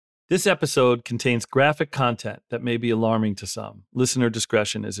This episode contains graphic content that may be alarming to some. Listener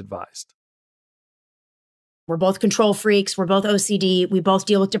discretion is advised. We're both control freaks. We're both OCD. We both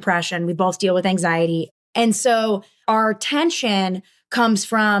deal with depression. We both deal with anxiety. And so our tension comes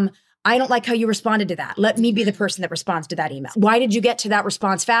from, I don't like how you responded to that. Let me be the person that responds to that email. Why did you get to that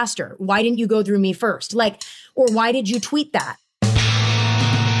response faster? Why didn't you go through me first? Or why did you tweet that?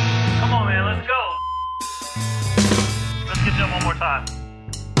 Come on, man, let's go. Let's get done one more time.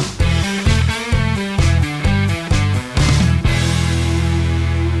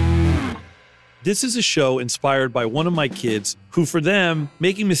 This is a show inspired by one of my kids who, for them,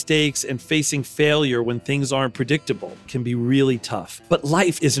 making mistakes and facing failure when things aren't predictable can be really tough. But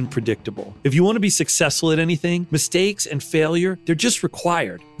life isn't predictable. If you want to be successful at anything, mistakes and failure, they're just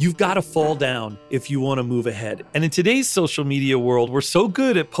required. You've got to fall down if you want to move ahead. And in today's social media world, we're so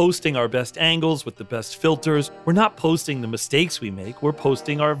good at posting our best angles with the best filters. We're not posting the mistakes we make, we're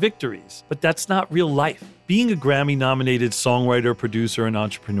posting our victories. But that's not real life. Being a Grammy-nominated songwriter, producer, and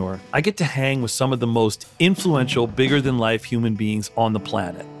entrepreneur, I get to hang with some of the most influential, bigger-than-life human beings on the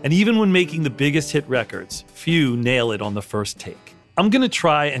planet. And even when making the biggest hit records, few nail it on the first take. I'm going to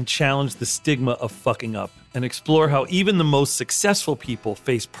try and challenge the stigma of fucking up and explore how even the most successful people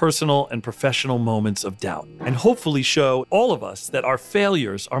face personal and professional moments of doubt. And hopefully show all of us that our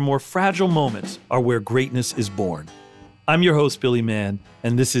failures, our more fragile moments, are where greatness is born. I'm your host, Billy Mann,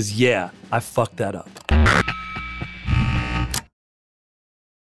 and this is Yeah, I Fucked That Up.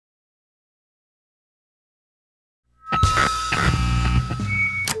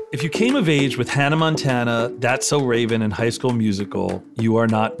 If you came of age with Hannah Montana, That's So Raven, and High School Musical, you are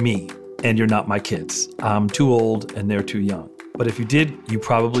not me, and you're not my kids. I'm too old, and they're too young. But if you did, you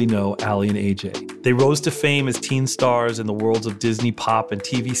probably know Aly and AJ. They rose to fame as teen stars in the worlds of Disney pop and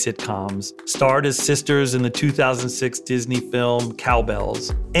TV sitcoms, starred as sisters in the 2006 Disney film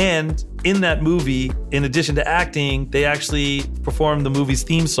Cowbells, and in that movie, in addition to acting, they actually performed the movie's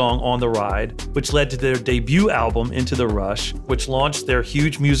theme song On the Ride, which led to their debut album Into the Rush, which launched their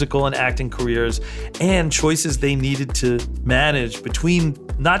huge musical and acting careers and choices they needed to manage between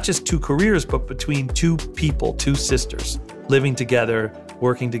not just two careers, but between two people, two sisters, living together,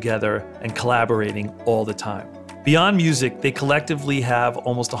 working together, and collaborating all the time. Beyond music, they collectively have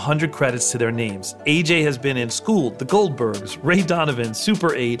almost 100 credits to their names. AJ has been in Schooled, The Goldbergs, Ray Donovan,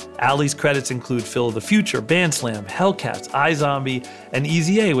 Super 8. Aly's credits include Phil of the Future, Bandslam, Hellcats, iZombie, and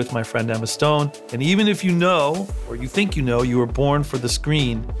Easy A with my friend Emma Stone. And even if you know, or you think you know, you were born for the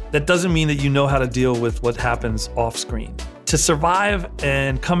screen, that doesn't mean that you know how to deal with what happens off screen. To survive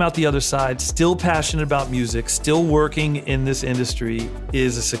and come out the other side, still passionate about music, still working in this industry,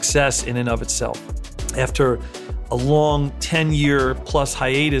 is a success in and of itself. After a long 10-year plus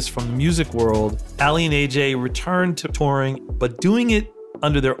hiatus from the music world, Aly and AJ returned to touring, but doing it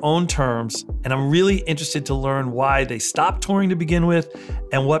under their own terms. And I'm really interested to learn why they stopped touring to begin with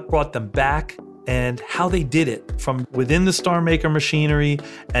and what brought them back and how they did it from within the Star Maker machinery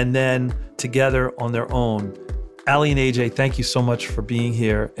and then together on their own. Aly and AJ, thank you so much for being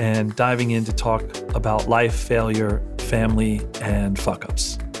here and diving in to talk about life, failure, family, and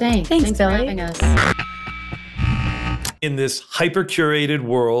fuck-ups. Thanks Billy. for having us. In this hyper-curated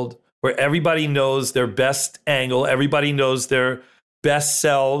world where everybody knows their best angle, everybody knows their best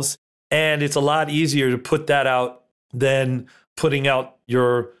selves, and it's a lot easier to put that out than putting out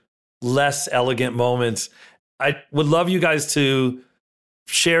your less elegant moments. I would love you guys to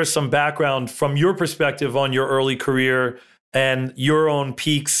share some background from your perspective on your early career and your own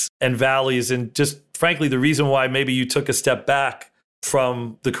peaks and valleys, and just frankly, the reason why maybe you took a step back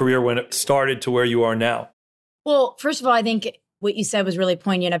from the career when it started to where you are now. Well, first of all, I think what you said was really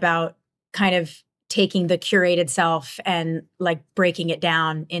poignant about kind of taking the curated self and breaking it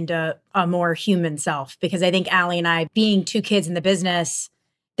down into a more human self. Because I think Aly and I, being two kids in the business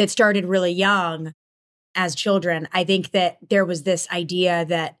that started really young as children, I think that there was this idea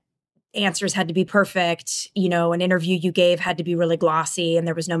that answers had to be perfect. You know, an interview you gave had to be really glossy and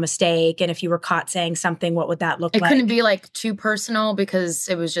there was no mistake. And if you were caught saying something, what would that look like? It couldn't be too personal because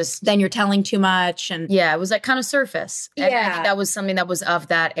it was just... Then you're telling too much. And yeah, it was kind of surface. Yeah. And I think that was something that was of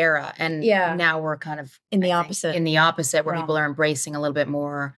that era. And now we're kind of... In the opposite where people are embracing a little bit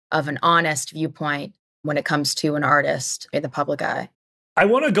more of an honest viewpoint when it comes to an artist in the public eye. I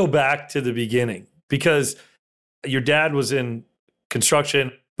want to go back to the beginning because your dad was in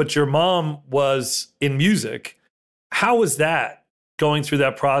construction, but your mom was in music. How was that going through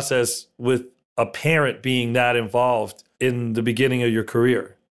that process with a parent being that involved in the beginning of your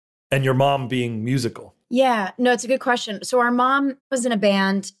career and your mom being musical? Yeah, no, it's a good question. So our mom was in a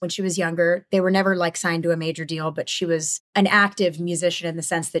band when she was younger. They were never like signed to a major deal, but she was an active musician in the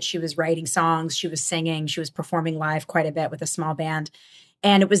sense that she was writing songs, she was singing, she was performing live quite a bit with a small band.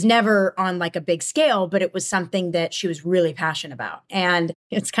 And it was never on like a big scale, but it was something that she was really passionate about. And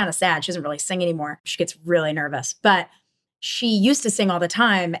it's kind of sad. She doesn't really sing anymore. She gets really nervous, but she used to sing all the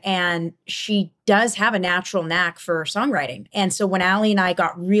time, and she does have a natural knack for songwriting. And so when Aly and I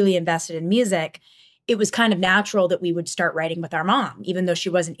got really invested in music, it was kind of natural that we would start writing with our mom. Even though she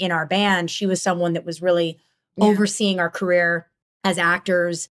wasn't in our band, she was someone that was really overseeing our career as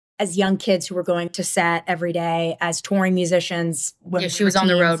actors, as young kids who were going to set every day, as touring musicians. Yeah, she was on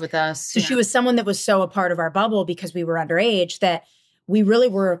the road with us. So she was someone that was so a part of our bubble because we were underage that we really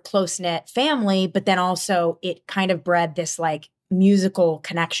were a close-knit family, but then also it kind of bred this like musical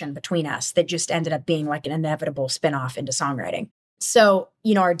connection between us that just ended up being like an inevitable spinoff into songwriting. So,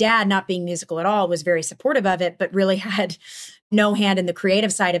 you know, our dad, not being musical at all, was very supportive of it, but really had no hand in the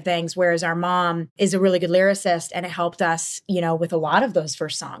creative side of things. Whereas our mom is a really good lyricist, and it helped us, you know, with a lot of those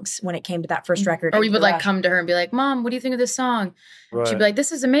first songs when it came to that first record. Or we would like come to her and be like, Mom, what do you think of this song? Right. She'd be like,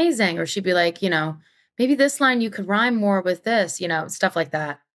 this is amazing. Or she'd be like, you know, maybe this line you could rhyme more with this, you know, stuff like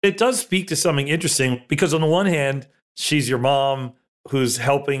that. It does speak to something interesting because on the one hand, she's your mom who's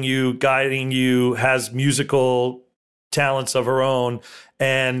helping you, guiding you, has musical talents of her own,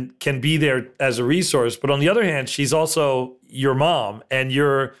 and can be there as a resource. But on the other hand, she's also your mom, and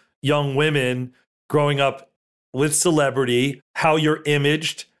you're young women growing up with celebrity, how you're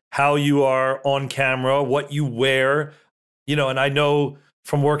imaged, how you are on camera, what you wear, you know, and I know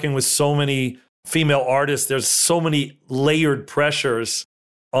from working with so many female artists, there's so many layered pressures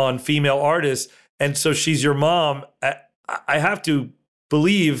on female artists. And so she's your mom. I have to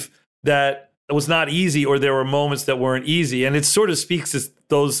believe that it was not easy, or there were moments that weren't easy. And it sort of speaks to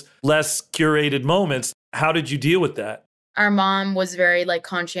those less curated moments. How did you deal with that? Our mom was very like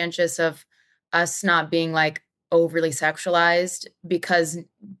conscientious of us not being like overly sexualized, because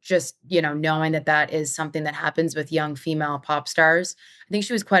just, you know, knowing that that is something that happens with young female pop stars. I think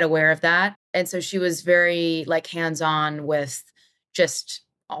she was quite aware of that. And so she was very like hands-on with just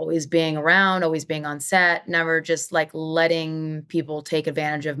always being around, always being on set, never just like letting people take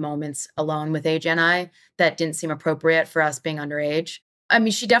advantage of moments alone with AJ and I that didn't seem appropriate for us being underage. I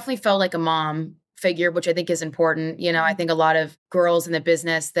mean, she definitely felt like a mom figure, which I think is important. You know, I think a lot of girls in the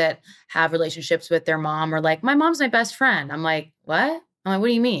business that have relationships with their mom are like, my mom's my best friend. I'm like, what? I'm like, what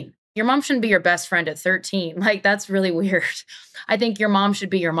do you mean? Your mom shouldn't be your best friend at 13. Like, that's really weird. I think your mom should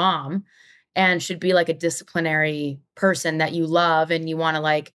be your mom and should be like a disciplinary person that you love and you want to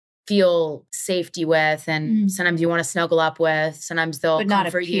like feel safety with. And sometimes you want to snuggle up with, sometimes they'll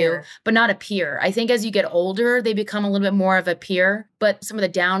comfort you, but not a peer. I think as you get older, they become a little bit more of a peer. But some of the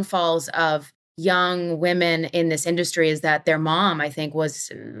downfalls of young women in this industry is that their mom, I think,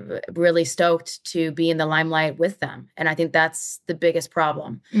 was really stoked to be in the limelight with them. And I think that's the biggest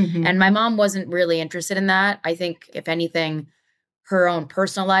problem. And my mom wasn't really interested in that. I think, if anything, her own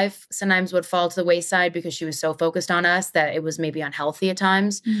personal life sometimes would fall to the wayside because she was so focused on us that it was maybe unhealthy at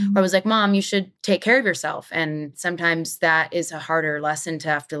times. Where I was like, Mom, you should take care of yourself. And sometimes that is a harder lesson to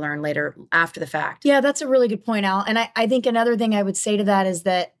have to learn later after the fact. Yeah, that's a really good point, Al. And I think another thing I would say to that is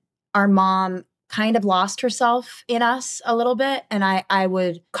that our mom kind of lost herself in us a little bit. And I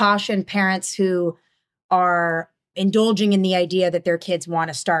would caution parents who are indulging in the idea that their kids want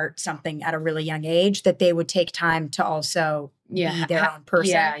to start something at a really young age, that they would take time to also be their own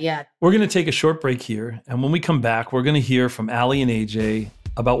person. Yeah. We're going to take a short break here. And when we come back, we're going to hear from Aly and AJ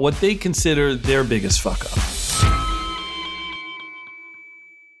about what they consider their biggest fuck up.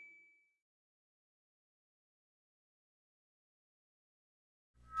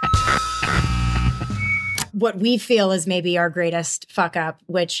 What we feel is maybe our greatest fuck up,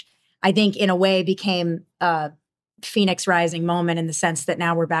 which I think in a way became a Phoenix Rising moment in the sense that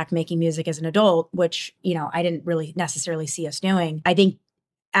now we're back making music as an adult, which, you know, I didn't really necessarily see us doing. I think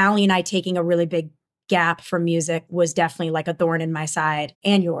Aly and I taking a really big gap from music was definitely like a thorn in my side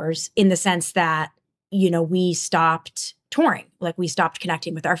and yours, in the sense that, you know, we stopped touring, like we stopped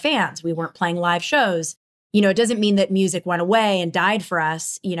connecting with our fans. We weren't playing live shows. You know, it doesn't mean that music went away and died for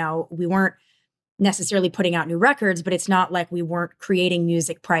us. You know, we weren't necessarily putting out new records, but it's not like we weren't creating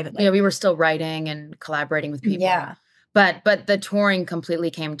music privately. Yeah, we were still writing and collaborating with people. Yeah. But the touring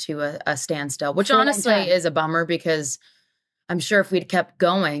completely came to a standstill, which honestly is a bummer, because I'm sure if we'd kept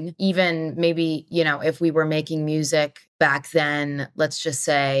going, even maybe, you know, if we were making music back then, let's just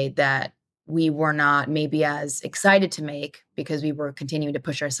say that we were not maybe as excited to make because we were continuing to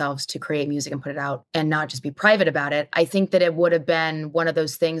push ourselves to create music and put it out and not just be private about it. I think that it would have been one of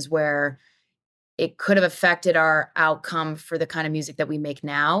those things where it could have affected our outcome for the kind of music that we make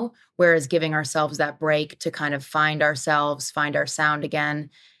now. Whereas giving ourselves that break to kind of find ourselves, find our sound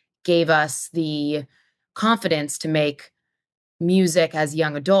again, gave us the confidence to make music as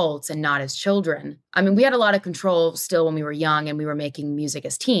young adults and not as children. I mean, we had a lot of control still when we were young and we were making music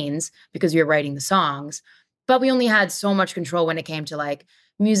as teens because we were writing the songs, but we only had so much control when it came to like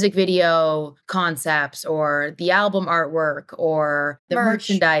music video concepts or the album artwork or the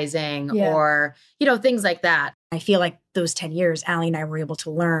merchandising or, you know, things like that. I feel like those 10 years, Aly and I were able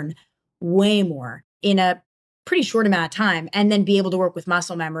to learn way more in a pretty short amount of time, and then be able to work with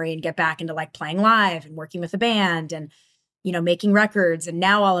muscle memory and get back into like playing live and working with a band and, you know, making records. And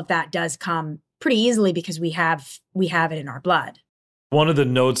now all of that does come pretty easily because we have it in our blood. One of the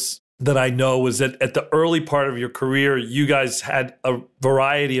notes that I know was that at the early part of your career, you guys had a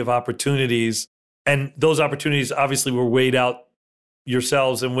variety of opportunities, and those opportunities obviously were weighed out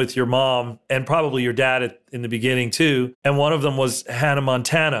yourselves and with your mom and probably your dad in the beginning too. And one of them was Hannah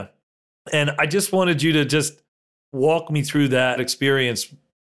Montana. And I just wanted you to just walk me through that experience.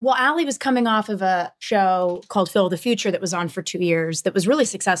 Well, Aly was coming off of a show called Phil of the Future that was on for 2 years that was really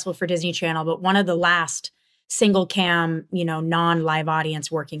successful for Disney Channel, but one of the last single cam, you know, non-live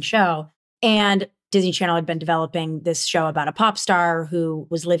audience working show. And Disney Channel had been developing this show about a pop star who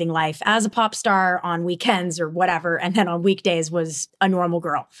was living life as a pop star on weekends or whatever, and then on weekdays was a normal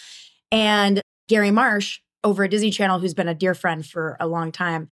girl. And Gary Marsh over at Disney Channel, who's been a dear friend for a long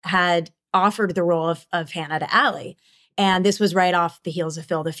time, had offered the role of Hannah to Aly. And this was right off the heels of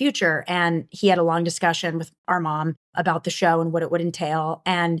Phil the Future. And he had a long discussion with our mom about the show and what it would entail.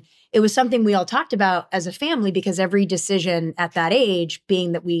 And it was something we all talked about as a family because every decision at that age,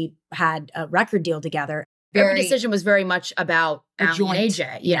 being that we had a record deal together, every decision was very much about Aly and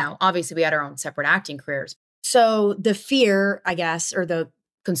AJ. You Yeah. know, obviously we had our own separate acting careers. So the fear, I guess, or the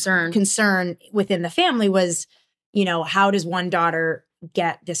concern within the family was, you know, how does one daughter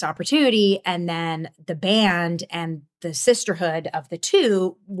get this opportunity? And then the band and the sisterhood of the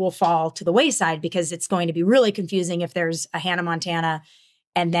two will fall to the wayside because it's going to be really confusing if there's a Hannah Montana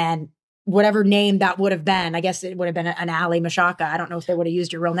and then whatever name that would have been. I guess it would have been an Aly Mashaka. I don't know if they would have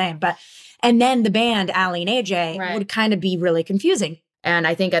used your real name, and then the band Aly and AJ would kind of be really confusing. And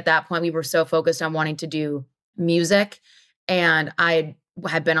I think at that point we were so focused on wanting to do music, and I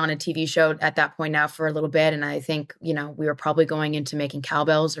had been on a TV show at that point now for a little bit. And I think, you know, we were probably going into making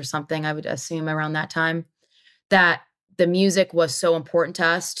cowbells or something, I would assume around that time, that the music was so important to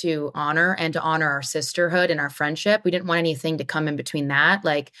us to honor and to honor our sisterhood and our friendship. We didn't want anything to come in between that.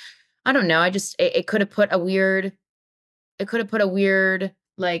 Like, I don't know. It could have put a weird,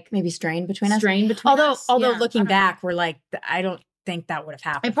 like maybe strain between us. Although looking back, we're like, I don't think that would have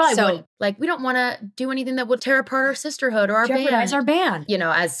happened. It probably would. Like, we don't want to do anything that would tear apart our sisterhood or our jeopardize our band. You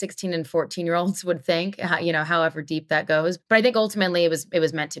know, as 16 and 14-year-olds would think, you know, however deep that goes. But I think ultimately it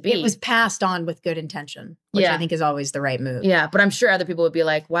was meant to be. It was passed on with good intention, which I think is always the right move. Yeah, but I'm sure other people would be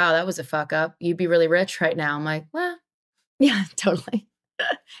like, wow, that was a fuck up. You'd be really rich right now. I'm like, well. Yeah, totally.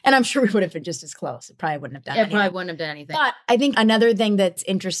 And I'm sure we would have been just as close. It probably wouldn't have done anything. It probably wouldn't have done anything. But I think another thing that's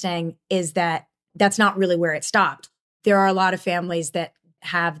interesting is that that's not really where it stopped. There are a lot of families that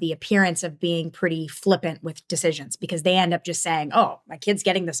have the appearance of being pretty flippant with decisions because they end up just saying, oh, my kid's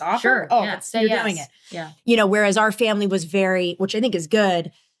getting this offer. Sure. Oh, yeah. you're doing it. Yeah. You know, whereas our family was very, which I think is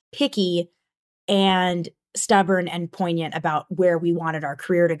good, picky and stubborn and poignant about where we wanted our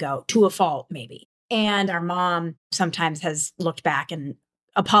career to go, to a fault maybe. And our mom sometimes has looked back and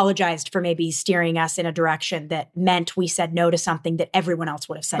apologized for maybe steering us in a direction that meant we said no to something that everyone else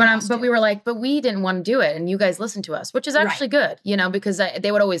would have said yes but to. we were like, but we didn't want to do it. And you guys listened to us, which is actually good, you know, because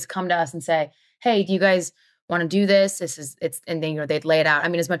they would always come to us and say, hey, do you guys want to do this? And then, you know, they'd lay it out. I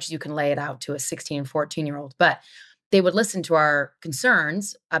mean, as much as you can lay it out to a 16 and 14-year-old, but they would listen to our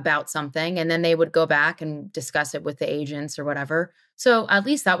concerns about something. And then they would go back and discuss it with the agents or whatever. So at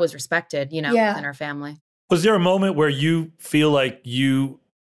least that was respected, you know, within our family. Was there a moment where you feel like you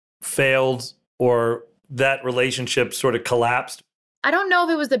failed or that relationship sort of collapsed? I don't know if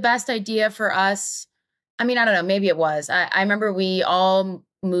it was the best idea for us. I mean, I don't know. Maybe it was. I remember we all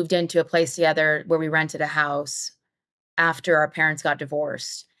moved into a place together where we rented a house after our parents got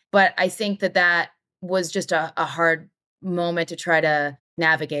divorced. But I think that was just a hard moment to try to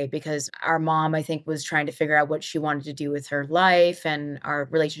navigate because our mom, I think, was trying to figure out what she wanted to do with her life. And our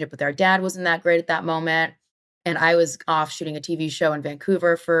relationship with our dad wasn't that great at that moment. And I was off shooting a TV show in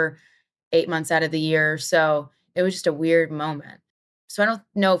Vancouver for 8 months out of the year. So it was just a weird moment. So I don't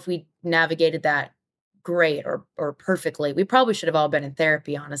know if we navigated that great or perfectly. We probably should have all been in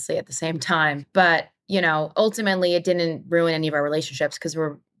therapy, honestly, at the same time. But, you know, ultimately it didn't ruin any of our relationships because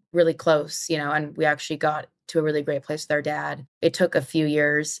we're really close, and we actually got to a really great place with our dad. It took a few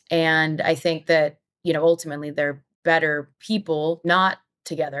years. And I think that, ultimately they're better people not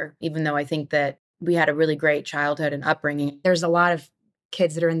together, even though I think that we had a really great childhood and upbringing. There's a lot of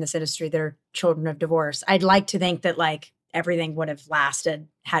kids that are in this industry that are children of divorce. I'd like to think that like everything would have lasted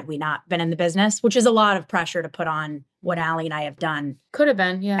had we not been in the business, which is a lot of pressure to put on what Aly and I have done. Could have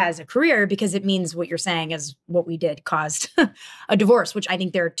been, yeah. As a career, because it means what you're saying is what we did caused a divorce, which I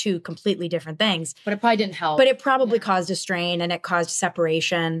think they're two completely different things. But it probably didn't help. But it probably caused a strain, and it caused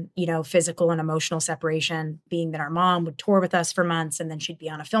separation, physical and emotional separation, being that our mom would tour with us for months and then she'd be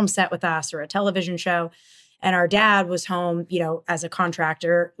on a film set with us or a television show. And our dad was home, as a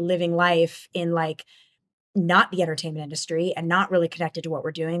contractor, living life in like not the entertainment industry and not really connected to what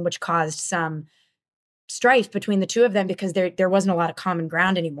we're doing, which caused some strife between the two of them because there wasn't a lot of common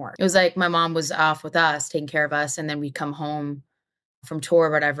ground anymore. It was like my mom was off with us, taking care of us, and then we'd come home from tour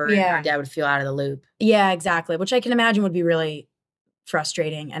or whatever, and our dad would feel out of the loop. Yeah, exactly, which I can imagine would be really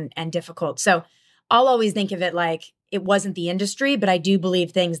frustrating and difficult. So I'll always think of it like it wasn't the industry, but I do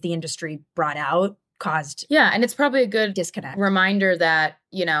believe things the industry brought out caused. Yeah, and it's probably a good disconnect reminder that,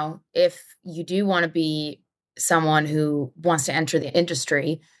 if you do want to be someone who wants to enter the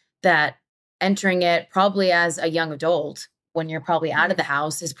industry, that entering it probably as a young adult when you're probably out of the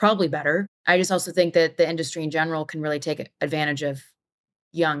house is probably better. I just also think that the industry in general can really take advantage of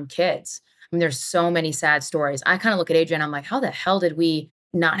young kids. I mean, there's so many sad stories. I kind of look at AJ and I'm like, how the hell did we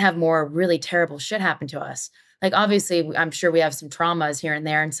not have more really terrible shit happen to us? Like, obviously, I'm sure we have some traumas here and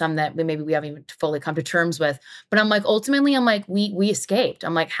there and some that we haven't even fully come to terms with. But I'm like, ultimately, we escaped.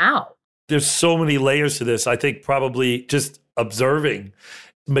 I'm like, how? There's so many layers to this. I think probably just observing,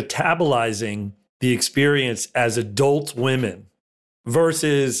 metabolizing the experience as adult women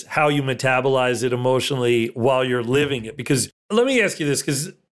versus how you metabolize it emotionally while you're living it. Because let me ask you this,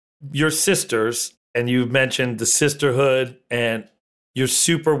 because you're sisters and you mentioned the sisterhood and you're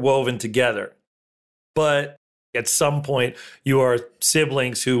super woven together. But at some point, you are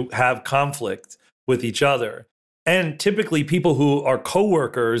siblings who have conflict with each other. And typically people who are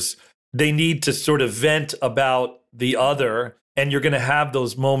coworkers, they need to sort of vent about the other, and you're going to have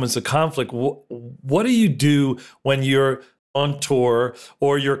those moments of conflict. What do you do when you're on tour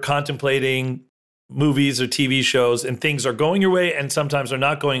or you're contemplating movies or TV shows and things are going your way and sometimes they're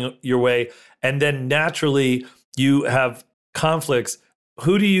not going your way, and then naturally you have conflicts?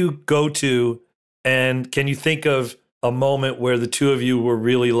 Who do you go to? And can you think of a moment where the two of you were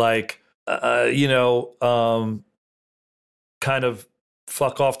really like, kind of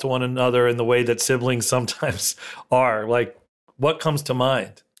fuck off to one another in the way that siblings sometimes are? Like, what comes to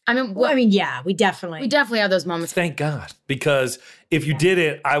mind? Yeah, we definitely have those moments. Thank God. Because if you did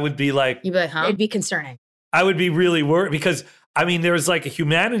it, I would be like, you'd be like, huh? It'd be concerning. I would be really worried because there's like a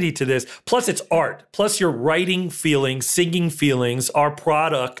humanity to this. Plus it's art. Plus you're writing feelings, singing feelings. Our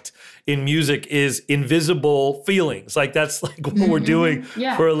product in music is invisible feelings. Like that's like what we're doing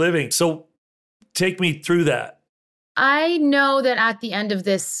for a living. So take me through that. I know that at the end of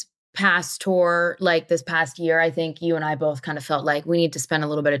this past tour, like this past year, I think you and I both kind of felt like we need to spend a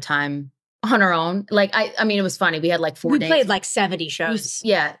little bit of time on our own. Like, I mean, it was funny. We had like 4 days. We played like 70 shows.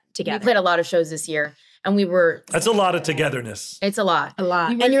 Together. We played a lot of shows this year. And that's a lot of togetherness. It's a lot.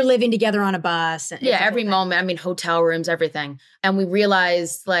 And you're living together on a bus. Every moment. I mean, hotel rooms, everything. And we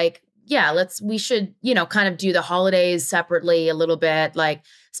realized like, we should, kind of do the holidays separately a little bit, like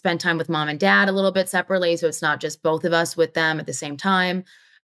spend time with mom and dad a little bit separately. So it's not just both of us with them at the same time.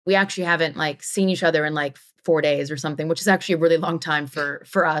 We actually haven't like seen each other in like 4 days or something, which is actually a really long time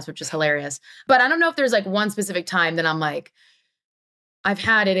for us, which is hilarious. But I don't know if there's like one specific time that I'm like, I've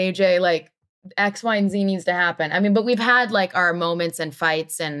had it, AJ, like X, Y, and Z needs to happen. I mean, but we've had like our moments and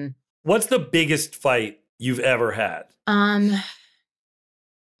fights. And what's the biggest fight you've ever had?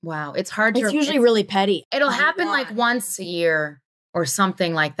 Wow. It's hard to. It's usually really petty. It'll happen like once a year or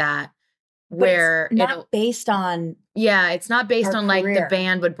something like that. Where it's not based on. Yeah, it's not based on like career. the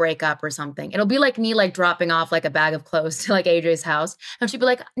band would break up or something. It'll be like me like dropping off like a bag of clothes to like AJ's house. And she'd be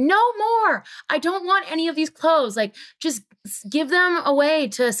like, no more. I don't want any of these clothes. Like just give them away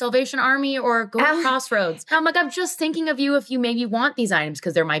to Salvation Army or go to Crossroads. And I'm like, I'm just thinking of you if you maybe want these items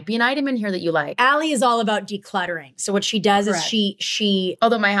because there might be an item in here that you like. Aly is all about decluttering. So what she does is she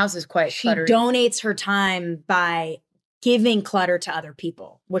although my house is quite cluttered. She donates her time by giving clutter to other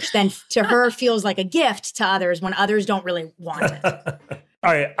people, which then to her feels like a gift to others when others don't really want it.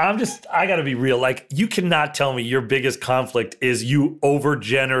 All right, I got to be real. Like, you cannot tell me your biggest conflict is you over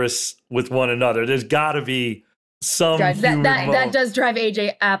generous with one another. There's got to be some that does drive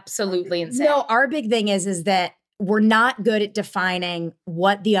AJ absolutely insane. No, our big thing is that we're not good at defining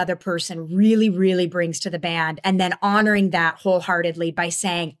what the other person really, really brings to the band and then honoring that wholeheartedly by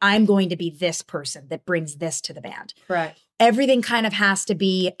saying, I'm going to be this person that brings this to the band. Correct. Everything kind of has to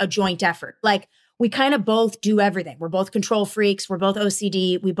be a joint effort. Like we kind of both do everything. We're both control freaks. We're both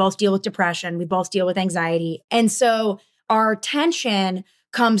OCD. We both deal with depression. We both deal with anxiety. And so our tension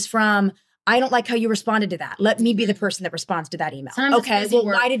comes from, I don't like how you responded to that. Let me be the person that responds to that email. Sometimes okay, well,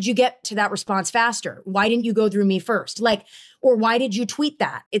 why did you get to that response faster? Why didn't you go through me first? Like, or why did you tweet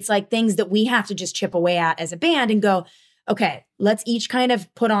that? It's like things that we have to just chip away at as a band and go, okay, let's each kind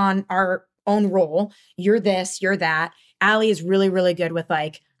of put on our own role. You're this, you're that. Aly is really, really good with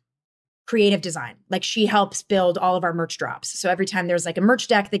like creative design. Like she helps build all of our merch drops. So every time there's like a merch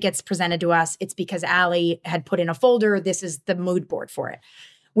deck that gets presented to us, it's because Aly had put in a folder. This is the mood board for it.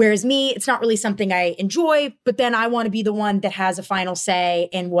 Whereas me, it's not really something I enjoy, but then I want to be the one that has a final say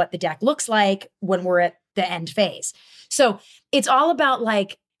in what the deck looks like when we're at the end phase. So it's all about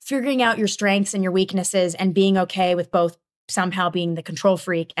like figuring out your strengths and your weaknesses and being okay with both somehow being the control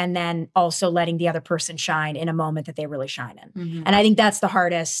freak and then also letting the other person shine in a moment that they really shine in. Mm-hmm. And I think that's the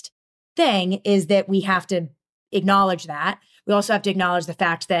hardest thing is that we have to acknowledge that. We also have to acknowledge the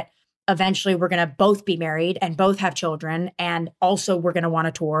fact that eventually we're going to both be married and both have children. And also we're going to want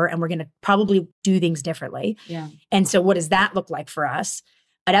to tour and we're going to probably do things differently. Yeah. And so what does that look like for us?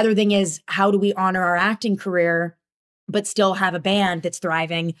 Another thing is how do we honor our acting career, but still have a band that's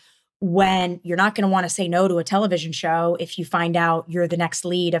thriving when you're not going to want to say no to a television show if you find out you're the next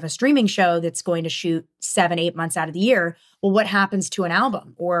lead of a streaming show that's going to shoot 7-8 months out of the year. Well, what happens to an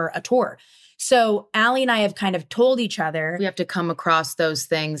album or a tour? So Aly and I have kind of told each other. We have to come across those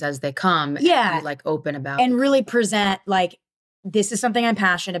things as they come. Yeah. And be like open about and really present like, this is something I'm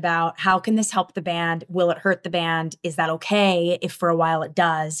passionate about. How can this help the band? Will it hurt the band? Is that okay if for a while it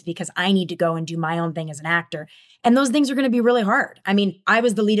does? Because I need to go and do my own thing as an actor. And those things are going to be really hard. I mean, I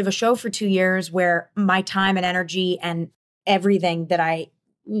was the lead of a show for 2 years where my time and energy and everything that I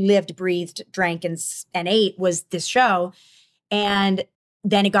lived, breathed, drank, and ate was this show. And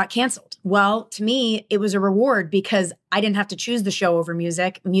then it got canceled. Well, to me, it was a reward because I didn't have to choose the show over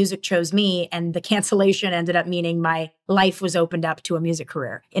music. Music chose me, and the cancellation ended up meaning my life was opened up to a music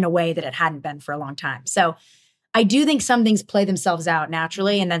career in a way that it hadn't been for a long time. So I do think some things play themselves out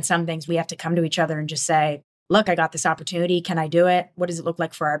naturally, and then some things we have to come to each other and just say, look, I got this opportunity. Can I do it? What does it look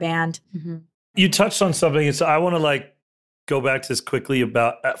like for our band? Mm-hmm. You touched on something, and so I want to like go back to this quickly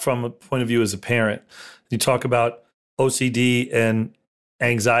about from a point of view as a parent. You talk about OCD and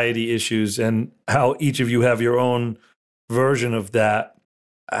anxiety issues and how each of you have your own version of that.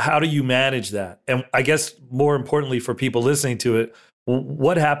 How do you manage that? And I guess more importantly for people listening to it,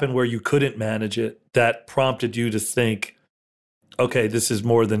 what happened where you couldn't manage it that prompted you to think, okay, this is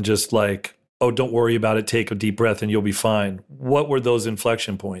more than just like, oh, don't worry about it, take a deep breath and you'll be fine. What were those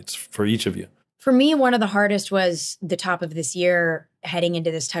inflection points for each of you? For me, one of the hardest was the top of this year, heading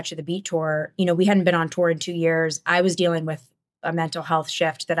into this Touch of the Beat tour. You know, we hadn't been on tour in 2 years. I was dealing with a mental health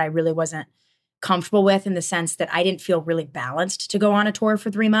shift that I really wasn't comfortable with in the sense that I didn't feel really balanced to go on a tour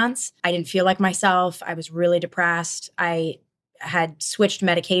for 3 months. I didn't feel like myself. I was really depressed. I had switched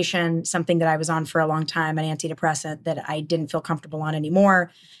medication, something that I was on for a long time, an antidepressant that I didn't feel comfortable on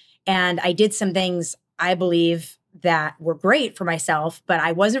anymore. And I did some things, I believe, that were great for myself, but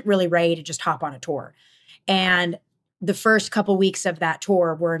I wasn't really ready to just hop on a tour. And the first couple weeks of that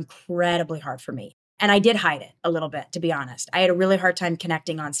tour were incredibly hard for me. And I did hide it a little bit, to be honest. I had a really hard time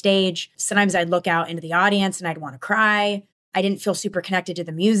connecting on stage. Sometimes I'd look out into the audience and I'd want to cry. I didn't feel super connected to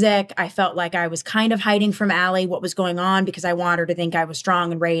the music. I felt like I was kind of hiding from Aly what was going on because I wanted her to think I was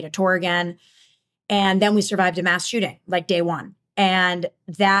strong and ready to tour again. And then we survived a mass shooting, like day one. And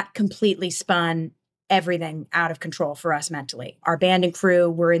that completely spun everything out of control for us mentally. Our band and crew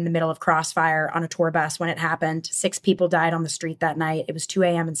were in the middle of crossfire on a tour bus when it happened. 6 people died on the street that night. It was 2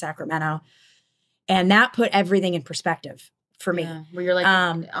 a.m. in Sacramento. And that put everything in perspective for me. Yeah, where you're like,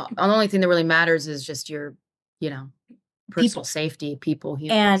 the only thing that really matters is just your, personal safety, people.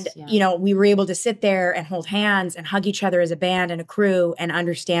 Humans, and, we were able to sit there and hold hands and hug each other as a band and a crew and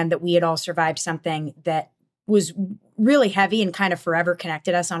understand that we had all survived something that was really heavy and kind of forever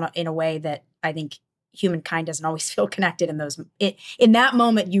connected us in a way that I think humankind doesn't always feel connected in that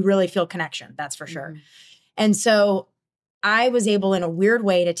moment. You really feel connection. That's for sure. Mm-hmm. And so I was able in a weird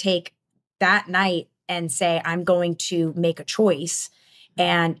way to take that night and say, I'm going to make a choice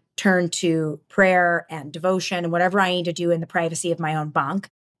and turn to prayer and devotion and whatever I need to do in the privacy of my own bunk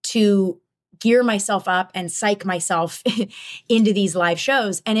to gear myself up and psych myself into these live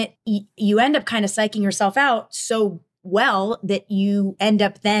shows. And you end up kind of psyching yourself out so well that you end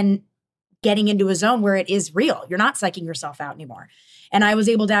up then getting into a zone where it is real. You're not psyching yourself out anymore. And I was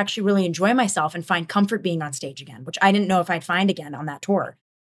able to actually really enjoy myself and find comfort being on stage again, which I didn't know if I'd find again on that tour.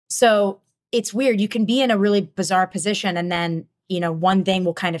 So it's weird. You can be in a really bizarre position and then, one thing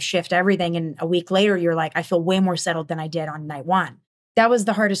will kind of shift everything. And a week later, you're like, I feel way more settled than I did on night one. That was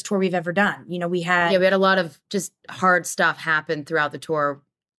the hardest tour we've ever done. We had a lot of just hard stuff happen throughout the tour,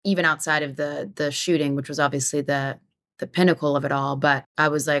 even outside of the shooting, which was obviously the pinnacle of it all. But I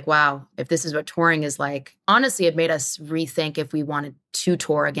was like, wow, if this is what touring is like, honestly, it made us rethink if we wanted to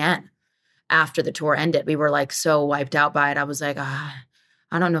tour again after the tour ended. We were like so wiped out by it. I was like,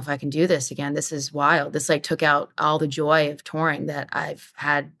 I don't know if I can do this again. This is wild. This like took out all the joy of touring that I've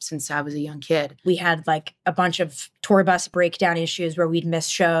had since I was a young kid. We had like a bunch of tour bus breakdown issues where we'd miss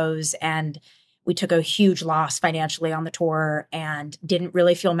shows, and we took a huge loss financially on the tour and didn't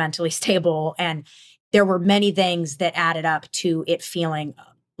really feel mentally stable. And there were many things that added up to it feeling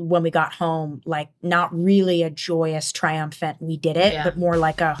when we got home, like not really a joyous, triumphant, we did it, but more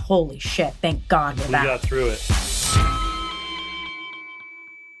like a holy shit, thank God we're back. We got through it.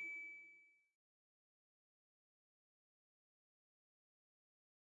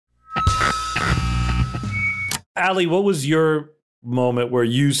 Aly, what was your moment where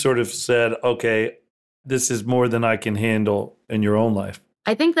you sort of said, okay, this is more than I can handle in your own life?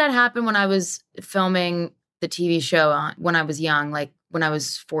 I think that happened when I was filming the TV show when I was young, like when I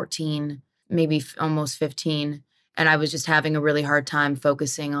was 14, maybe almost 15. And I was just having a really hard time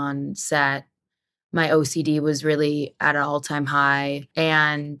focusing on set. My OCD was really at an all-time high,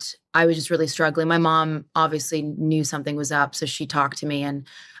 and I was just really struggling. My mom obviously knew something was up, so she talked to me, and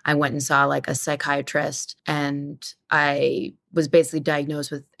I went and saw like a psychiatrist, and I was basically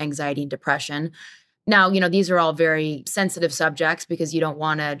diagnosed with anxiety and depression. Now, these are all very sensitive subjects because you don't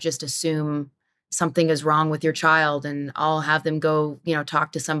want to just assume something is wrong with your child, and I'll have them go,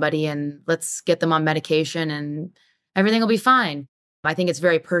 talk to somebody and let's get them on medication and everything will be fine. I think it's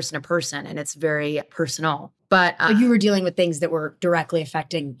very person to person and it's very personal. But you were dealing with things that were directly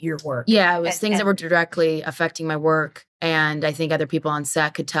affecting your work. Yeah, it was things that were directly affecting my work. And I think other people on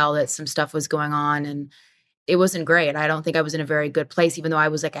set could tell that some stuff was going on, and it wasn't great. I don't think I was in a very good place, even though I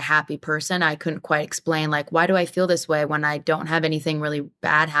was like a happy person. I couldn't quite explain, like, why do I feel this way when I don't have anything really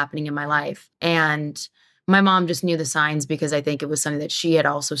bad happening in my life? And my mom just knew the signs because I think it was something that she had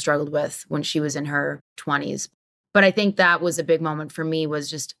also struggled with when she was in her 20s. But I think that was a big moment for me, was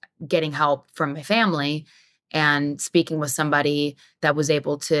just getting help from my family and speaking with somebody that was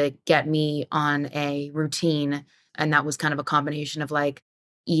able to get me on a routine. And that was kind of a combination of like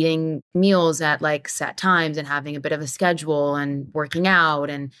eating meals at like set times and having a bit of a schedule and working out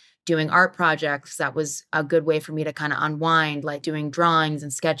and doing art projects. That was a good way for me to kind of unwind, like doing drawings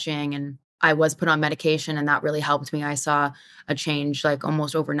and sketching. And I was put on medication, and that really helped me. I saw a change like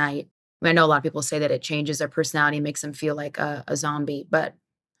almost overnight. I know a lot of people say that it changes their personality, makes them feel like a zombie. But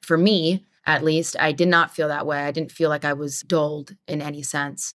for me, at least, I did not feel that way. I didn't feel like I was dulled in any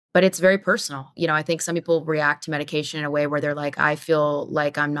sense. But it's very personal. I think some people react to medication in a way where they're like, I feel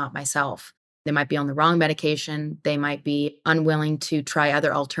like I'm not myself. They might be on the wrong medication. They might be unwilling to try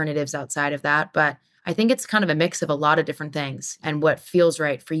other alternatives outside of that. But I think it's kind of a mix of a lot of different things and what feels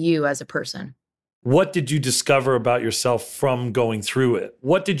right for you as a person. What did you discover about yourself from going through it?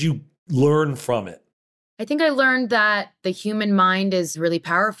 What did you learn from it? I think I learned that the human mind is really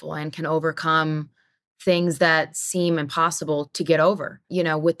powerful and can overcome things that seem impossible to get over.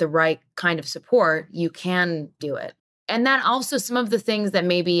 With the right kind of support, you can do it. And that also some of the things that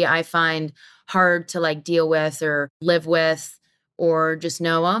maybe I find hard to like deal with or live with, or just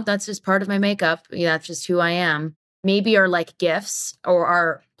know, oh, that's just part of my makeup. That's just who I am. Maybe are like gifts or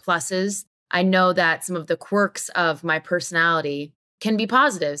are pluses. I know that some of the quirks of my personality can be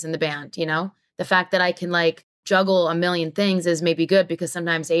positives in the band. The fact that I can like juggle a million things is maybe good, because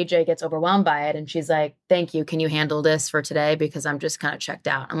sometimes AJ gets overwhelmed by it and she's like, thank you. Can you handle this for today? Because I'm just kind of checked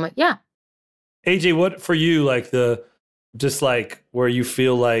out. I'm like, yeah. AJ, what for you, like just like where you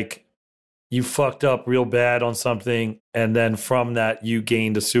feel like you fucked up real bad on something and then from that you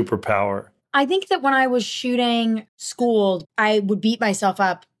gained a superpower? I think that when I was shooting Schooled, I would beat myself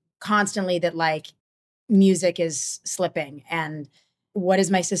up constantly that like music is slipping, and what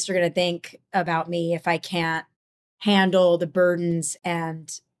is my sister going to think about me if I can't handle the burdens and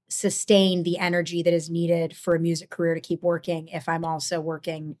sustain the energy that is needed for a music career to keep working if I'm also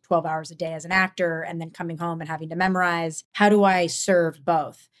working 12 hours a day as an actor and then coming home and having to memorize? How do I serve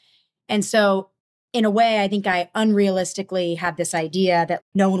both? And so in a way, I think I unrealistically had this idea that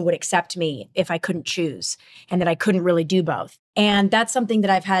no one would accept me if I couldn't choose, and that I couldn't really do both. And that's something that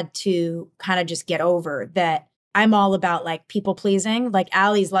I've had to kind of just get over, that I'm all about like people pleasing. Like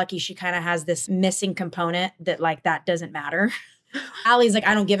Ally's lucky she kind of has this missing component that like that doesn't matter. Ally's like,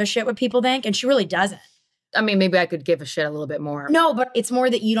 I don't give a shit what people think. And she really doesn't. I mean, maybe I could give a shit a little bit more. No, but it's more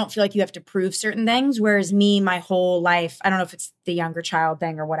that you don't feel like you have to prove certain things. Whereas me, my whole life, I don't know if it's the younger child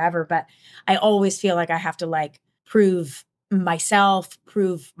thing or whatever, but I always feel like I have to like prove myself,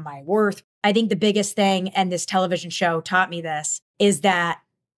 prove my worth. I think the biggest thing, and this television show taught me this, is that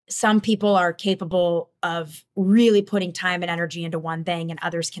some people are capable of really putting time and energy into one thing and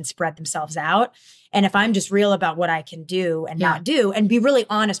others can spread themselves out. And if I'm just real about what I can do and not do and be really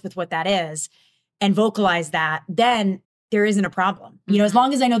honest with what that is and vocalize that, then there isn't a problem. You know, as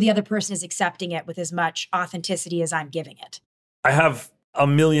long as I know the other person is accepting it with as much authenticity as I'm giving it. I have a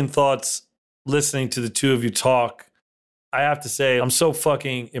million thoughts listening to the two of you talk. I have to say, I'm so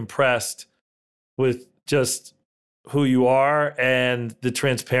fucking impressed with just who you are and the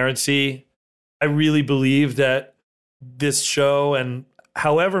transparency. I really believe that this show, and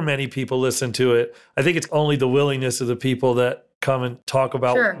however many people listen to it, I think it's only the willingness of the people that come and talk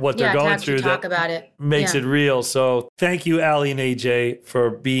about what they're going through that makes it real. So thank you, Aly and AJ, for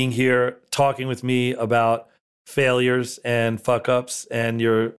being here, talking with me about failures and fuck ups and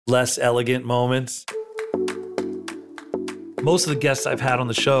your less elegant moments. Most of the guests I've had on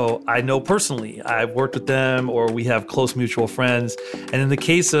the show, I know personally. I've worked with them or we have close mutual friends. And in the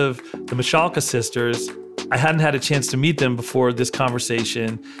case of the Michalka sisters, I hadn't had a chance to meet them before this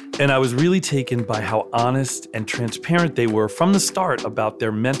conversation. And I was really taken by how honest and transparent they were from the start about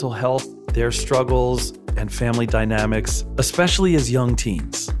their mental health, their struggles, and family dynamics, especially as young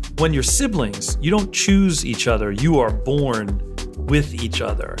teens. When you're siblings, you don't choose each other. You are born with each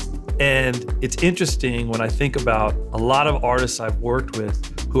other. And it's interesting when I think about a lot of artists I've worked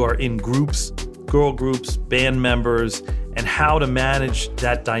with who are in groups, girl groups, band members, and how to manage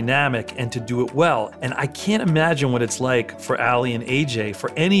that dynamic and to do it well. And I can't imagine what it's like for Aly and AJ,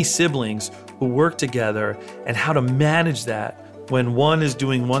 for any siblings who work together, and how to manage that when one is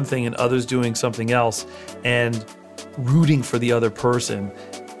doing one thing and others doing something else and rooting for the other person.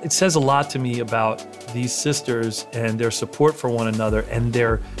 It says a lot to me about these sisters and their support for one another and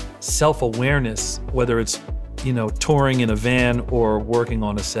their self-awareness, whether it's, you know, touring in a van or working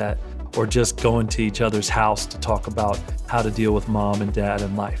on a set or just going to each other's house to talk about how to deal with mom and dad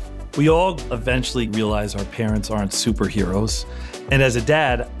and life. We all eventually realize our parents aren't superheroes. And as a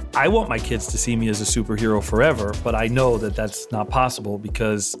dad, I want my kids to see me as a superhero forever, but I know that that's not possible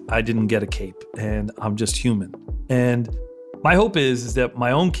because I didn't get a cape and I'm just human. And my hope is that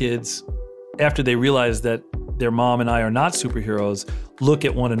my own kids, after they realize that their mom and I are not superheroes, look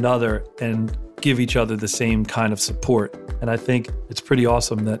at one another and give each other the same kind of support. And I think it's pretty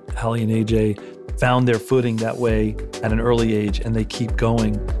awesome that Aly and AJ found their footing that way at an early age, and they keep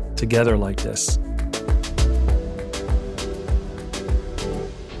going together like this.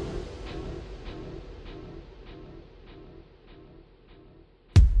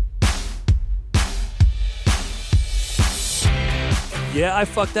 Yeah, I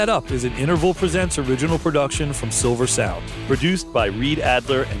Fucked That Up is an Interval Presents original production from Silver Sound. Produced by Reed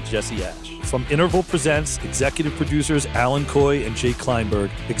Adler and Jesse Ash. From Interval Presents, executive producers Alan Coy and Jake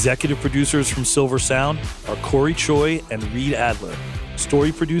Kleinberg. Executive producers from Silver Sound are Corey Choi and Reed Adler.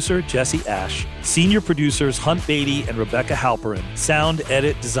 Story producer, Jesse Ash. Senior producers, Hunt Beatty and Rebecca Halperin. Sound,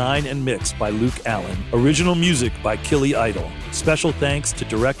 edit, design, and mix by Luke Allen. Original music by Killy Idol. Special thanks to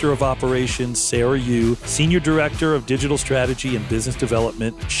Director of Operations, Sarah Yu, Senior Director of Digital Strategy and Business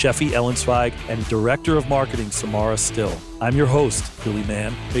Development, Sheffy Ellensweig, and Director of Marketing, Samara Still. I'm your host, Billy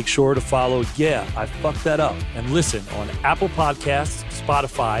Mann. Make sure to follow Yeah, I Fucked That Up and listen on Apple Podcasts,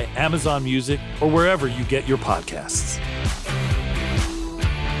 Spotify, Amazon Music, or wherever you get your podcasts.